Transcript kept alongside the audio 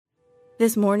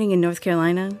This morning in North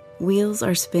Carolina, wheels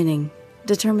are spinning.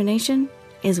 Determination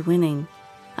is winning.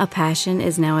 A passion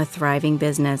is now a thriving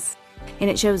business, and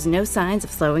it shows no signs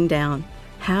of slowing down.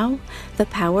 How? The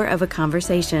power of a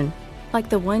conversation,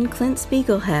 like the one Clint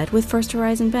Spiegel had with First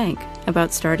Horizon Bank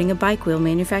about starting a bike wheel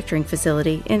manufacturing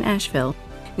facility in Asheville.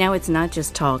 Now it's not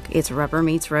just talk, it's rubber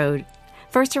meets road.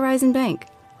 First Horizon Bank.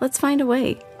 Let's find a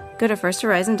way. Go to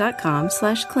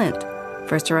firsthorizon.com/Clint.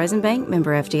 First Horizon Bank,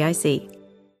 member FDIC.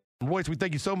 Royce, we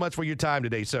thank you so much for your time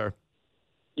today, sir.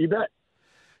 You bet.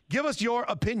 Give us your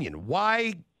opinion.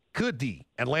 Why could the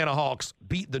Atlanta Hawks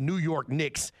beat the New York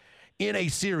Knicks in a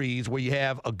series where you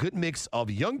have a good mix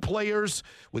of young players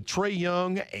with Trae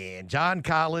Young and John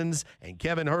Collins and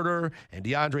Kevin Huerter and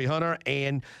DeAndre Hunter,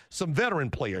 and some veteran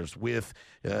players with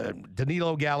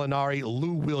Danilo Gallinari,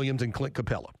 Lou Williams, and Clint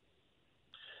Capella?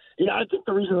 Yeah, I think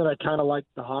the reason that I kind of like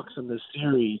the Hawks in this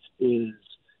series is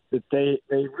that they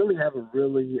really have a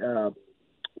really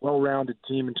well-rounded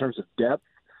team in terms of depth.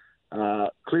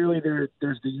 Clearly, there's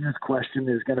the youth question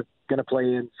is going to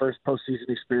play in first postseason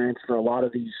experience for a lot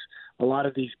of these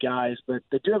guys, but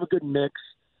they do have a good mix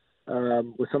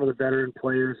with some of the veteran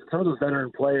players. Some of those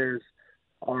veteran players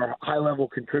are high-level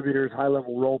contributors,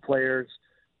 high-level role players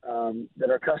that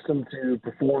are accustomed to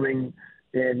performing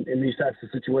in these types of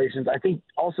situations. I think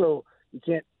also you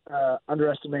can't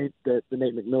underestimate the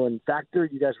Nate McMillan factor.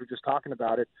 You guys were just talking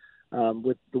about it.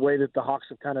 With the way that the Hawks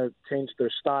have kind of changed their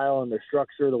style and their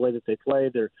structure, the way that they play,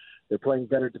 they're playing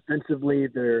better defensively.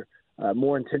 They're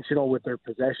more intentional with their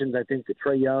possessions. I think that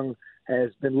Trae Young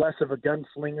has been less of a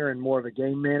gunslinger and more of a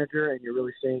game manager, and you're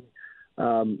really seeing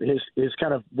his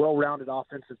kind of well-rounded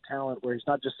offensive talent, where he's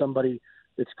not just somebody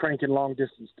that's cranking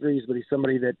long-distance threes, but he's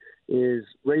somebody that is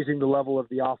raising the level of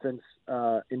the offense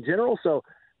in general. So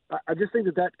I just think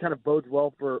that kind of bodes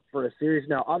well for a series.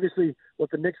 Now, obviously,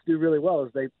 what the Knicks do really well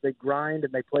is they grind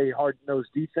and they play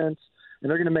hard-nosed defense, and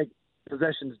they're going to make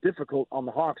possessions difficult on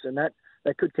the Hawks, and that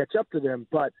could catch up to them.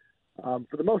 But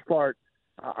for the most part,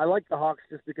 I like the Hawks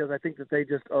just because I think that they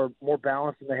just are more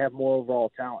balanced and they have more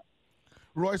overall talent.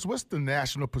 Royce, what's the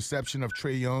national perception of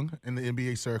Trae Young in the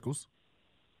NBA circles?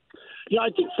 Yeah, I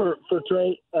think for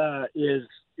Trae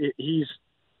he's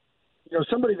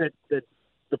somebody that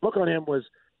the book on him was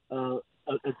a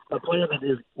player that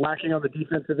is lacking on the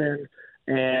defensive end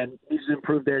and needs to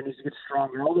improve there, needs to get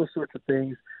stronger, all those sorts of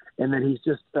things, and then he's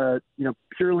just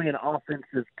purely an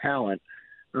offensive talent.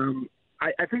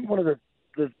 I think one of the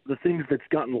things that's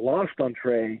gotten lost on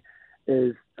Trae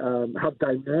is how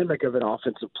dynamic of an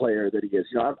offensive player that he is.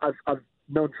 I've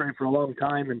known Trae for a long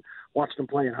time and watched him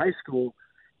play in high school,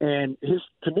 and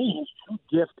to me his true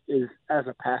gift is as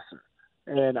a passer,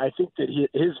 and I think that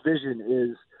his vision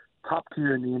is top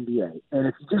tier in the NBA. And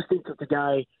if you just think that the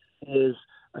guy is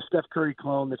a Steph Curry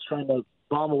clone that's trying to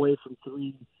bomb away from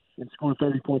three and score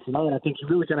 30 points a night, I think you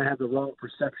really kind of have the wrong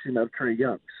perception of Trae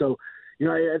Young. So,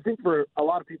 I think for a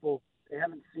lot of people, they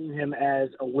haven't seen him as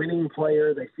a winning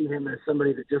player. They see him as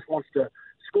somebody that just wants to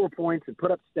score points and put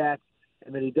up stats,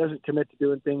 and that he doesn't commit to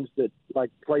doing things that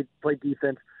like play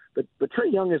defense. But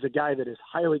Trae Young is a guy that is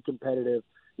highly competitive.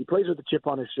 He plays with a chip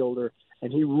on his shoulder,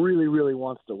 and he really, really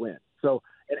wants to win. So,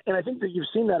 and I think that you've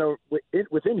seen that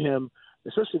within him,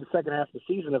 especially the second half of the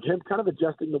season, of him kind of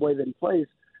adjusting the way that he plays,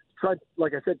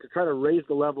 like I said, to try to raise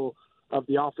the level of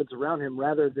the offense around him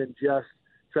rather than just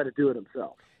try to do it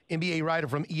himself. NBA writer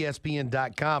from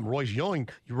ESPN.com, Royce Young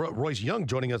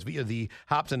joining us via the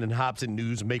Hobson and Hobson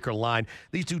Newsmaker line.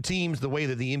 These two teams, the way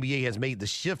that the NBA has made the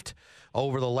shift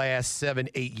over the last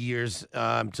 7-8 years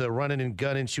to running and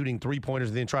gunning, shooting three-pointers,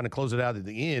 and then trying to close it out at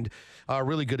the end, are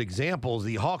really good examples.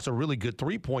 The Hawks are a really good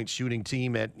three-point shooting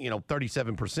team at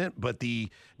 37%, but the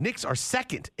Knicks are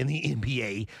second in the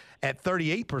NBA at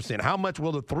 38%. How much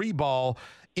will the three ball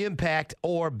impact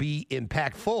or be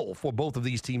impactful for both of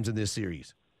these teams in this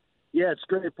series? Yeah, it's a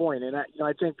great point, and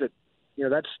I think that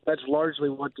that's largely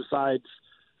what decides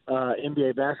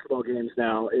NBA basketball games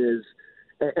now is,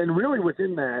 and really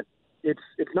within that, it's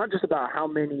not just about how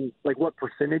many, like what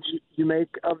percentage you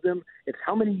make of them. It's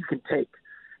how many you can take,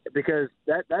 because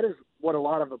that is what a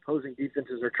lot of opposing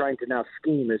defenses are trying to now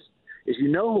scheme is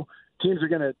teams are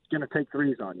gonna take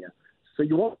threes on you, so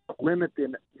you won't limit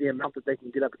the amount that they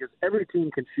can get up, because every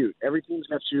team can shoot. Every team's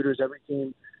got shooters. Every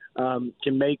team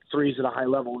can make threes at a high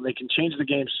level, and they can change the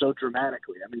game so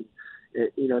dramatically. I mean,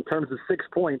 in terms of 6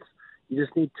 points, you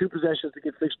just need 2 possessions to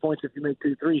get 6 points if you make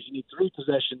 2 threes. You need 3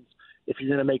 possessions if you're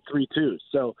going to make 3 twos.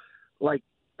 So, like,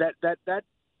 that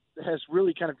has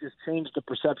really kind of just changed the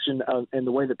perception of and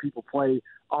the way that people play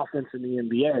offense in the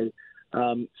NBA.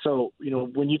 So,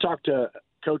 when you talk to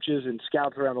coaches and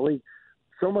scouts around the league,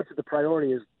 so much of the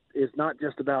priority is not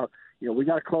just about, we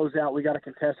got to close out, we got to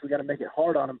contest, we got to make it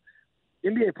hard on them.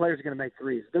 NBA players are going to make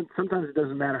threes. Sometimes it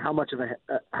doesn't matter how much of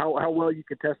how well you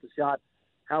contest the shot,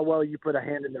 how well you put a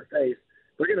hand in their face.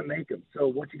 They're going to make them. So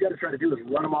what you got to try to do is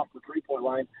run them off the three-point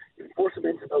line and force them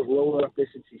into those lower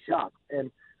efficiency shots.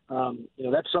 And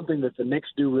that's something that the Knicks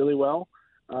do really well.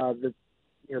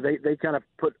 They kind of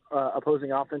put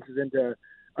opposing offenses into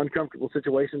uncomfortable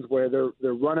situations where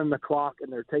they're running the clock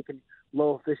and they're taking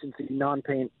low efficiency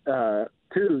non-paint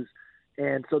twos.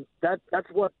 And so that's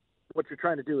what you're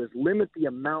trying to do is limit the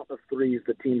amount of threes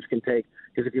that teams can take.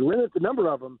 Because if you limit the number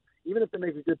of them, even if they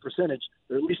make a good percentage,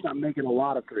 they're at least not making a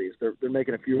lot of threes. They're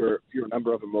making a fewer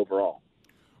number of them overall.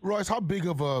 Royce, how big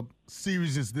of a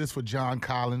series is this for John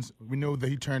Collins? We know that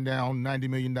he turned down $90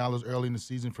 million early in the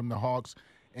season from the Hawks,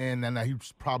 and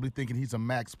he's probably thinking he's a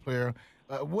max player.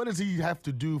 What does he have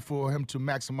to do for him to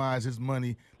maximize his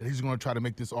money that he's going to try to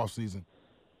make this offseason?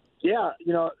 Yeah,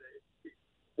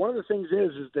 one of the things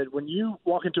is that when you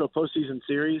walk into a postseason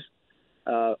series,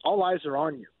 all eyes are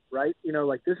on you, right?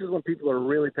 This is when people are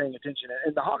really paying attention.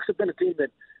 And the Hawks have been a team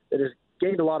that has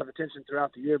gained a lot of attention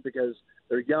throughout the year because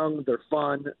they're young, they're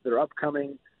fun, they're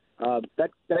upcoming.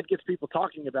 That gets people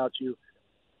talking about you.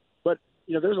 But,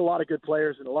 there's a lot of good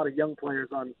players and a lot of young players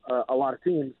on a lot of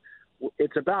teams.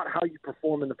 It's about how you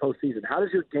perform in the postseason. How does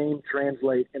your game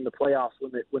translate in the playoffs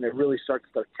when it really starts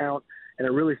to count and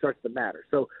it really starts to matter?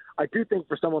 So I do think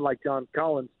for someone like John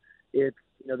Collins, it's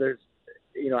there's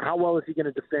how well is he going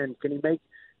to defend? Can he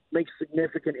make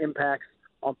significant impacts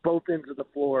on both ends of the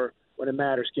floor when it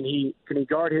matters? Can he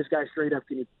guard his guy straight up?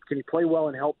 Can he play well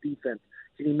and help defense?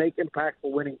 Can he make impactful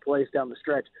winning plays down the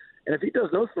stretch? And if he does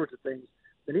those sorts of things,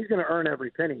 then he's going to earn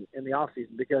every penny in the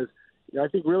offseason because I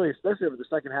think really, especially over the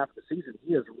second half of the season,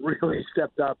 he has really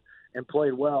stepped up and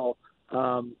played well.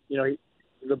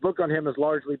 The book on him has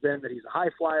largely been that he's a high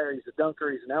flyer, he's a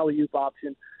dunker, he's an alley-oop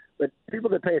option. But people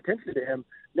that pay attention to him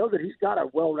know that he's got a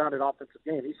well-rounded offensive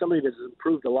game. He's somebody that's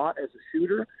improved a lot as a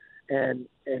shooter, and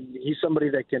he's somebody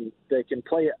that can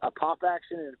play a pop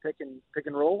action and a pick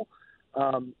and roll.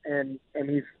 And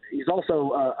he's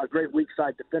also a great weak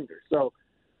side defender. So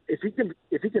if he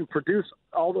can produce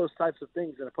all those types of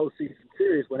things in a postseason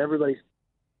series when everybody's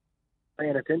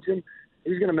paying attention,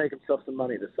 he's going to make himself some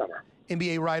money this summer.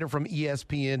 NBA writer from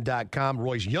ESPN.com,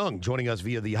 Royce Young, joining us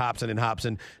via the Hobson and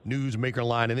Hobson Newsmaker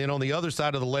line. And then on the other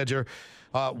side of the ledger,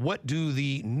 what do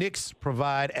the Knicks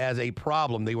provide as a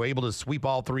problem? They were able to sweep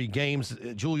all three games.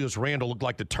 Julius Randle looked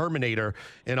like the Terminator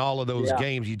in all of those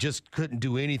games. You just couldn't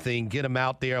do anything, get him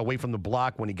out there away from the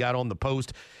block when he got on the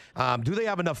post. Do they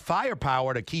have enough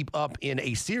firepower to keep up in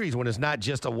a series when it's not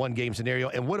just a one-game scenario?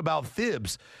 And what about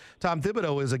Thibs? Tom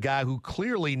Thibodeau is a guy who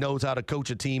clearly knows how to coach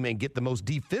a team and get the most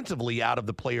defensively out of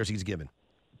the players he's given.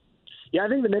 Yeah, I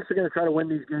think the Knicks are going to try to win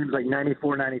these games like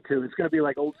 94-92. It's going to be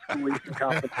like old school Eastern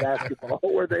Conference basketball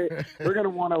where they're going to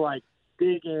want to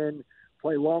dig in,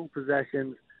 play long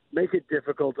possessions, make it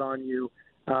difficult on you,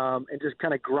 and just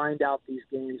kind of grind out these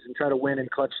games and try to win in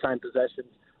clutch time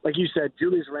possessions. Like you said,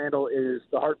 Julius Randle is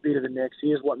the heartbeat of the Knicks. He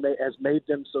is what has made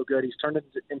them so good. He's turned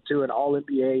into an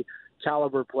all-NBA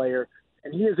caliber player.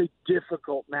 And he is a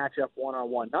difficult matchup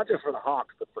one-on-one, not just for the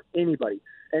Hawks, but for anybody.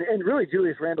 And really,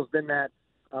 Julius Randle's been that,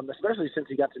 especially since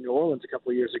he got to New Orleans a couple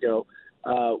of years ago,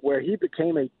 where he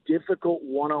became a difficult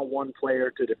one-on-one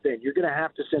player to defend. You're going to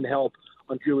have to send help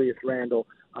on Julius Randle.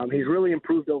 He's really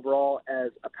improved overall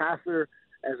as a passer,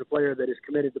 as a player that is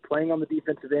committed to playing on the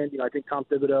defensive end. I think Tom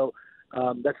Thibodeau,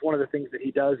 that's one of the things that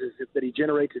he does is that he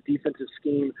generates a defensive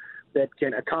scheme that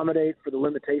can accommodate for the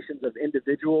limitations of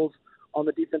individuals on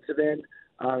the defensive end.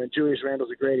 And Julius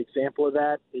Randle's a great example of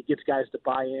that. He gets guys to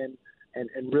buy in and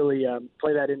really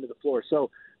play that into the floor.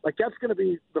 So, that's going to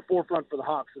be the forefront for the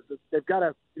Hawks. Is that they've got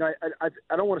to,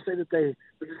 I don't want to say that they're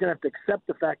just going to have to accept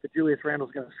the fact that Julius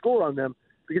Randle's going to score on them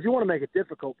because you want to make it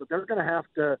difficult, but they're going to have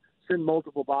to send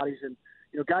multiple bodies. And,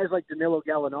 guys like Danilo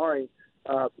Gallinari,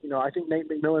 I think Nate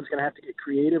McMillan's going to have to get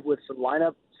creative with some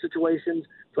lineup situations,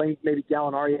 playing maybe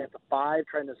Gallinari at the 5,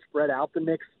 trying to spread out the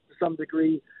Knicks to some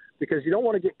degree, because you don't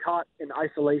want to get caught in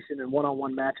isolation and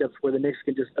one-on-one matchups where the Knicks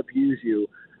can just abuse you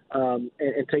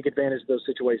and take advantage of those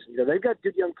situations. They've got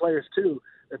good young players, too,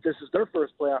 that this is their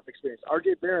first playoff experience.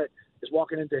 R.J. Barrett is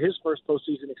walking into his first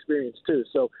postseason experience, too.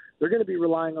 So they're going to be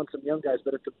relying on some young guys.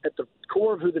 But at the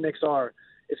core of who the Knicks are,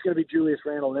 it's going to be Julius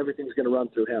Randle, and everything's going to run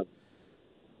through him.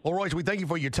 Well, Royce, we thank you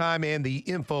for your time and the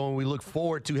info, and we look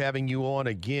forward to having you on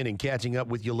again and catching up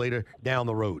with you later down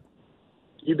the road.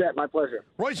 You bet. My pleasure.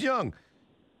 Royce Young,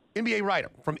 NBA writer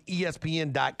from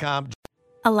ESPN.com.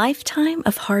 A lifetime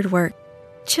of hard work,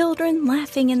 children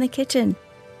laughing in the kitchen,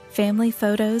 family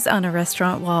photos on a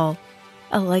restaurant wall,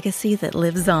 a legacy that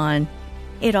lives on.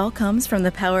 It all comes from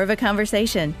the power of a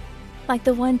conversation, like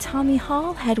the one Tommy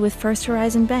Hall had with First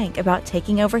Horizon Bank about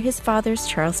taking over his father's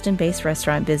Charleston-based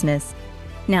restaurant business.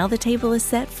 Now the table is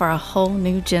set for a whole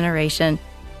new generation.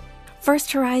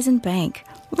 First Horizon Bank.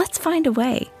 Let's find a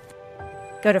way.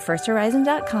 Go to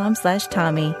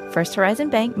firsthorizon.com/Tommy. First Horizon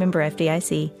Bank, member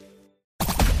FDIC.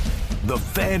 The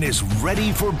Fan is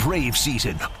ready for Brave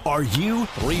season. Are you?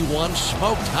 3-1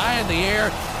 smoked high in the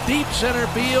air, deep center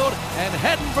field, and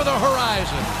heading for the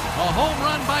horizon. A home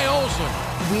run by Olsen.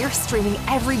 We're streaming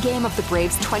every game of the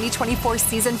Braves 2024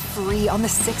 season free on the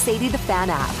 680 The Fan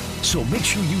app. So make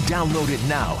sure you download it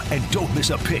now and don't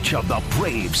miss a pitch of the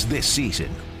Braves this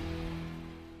season.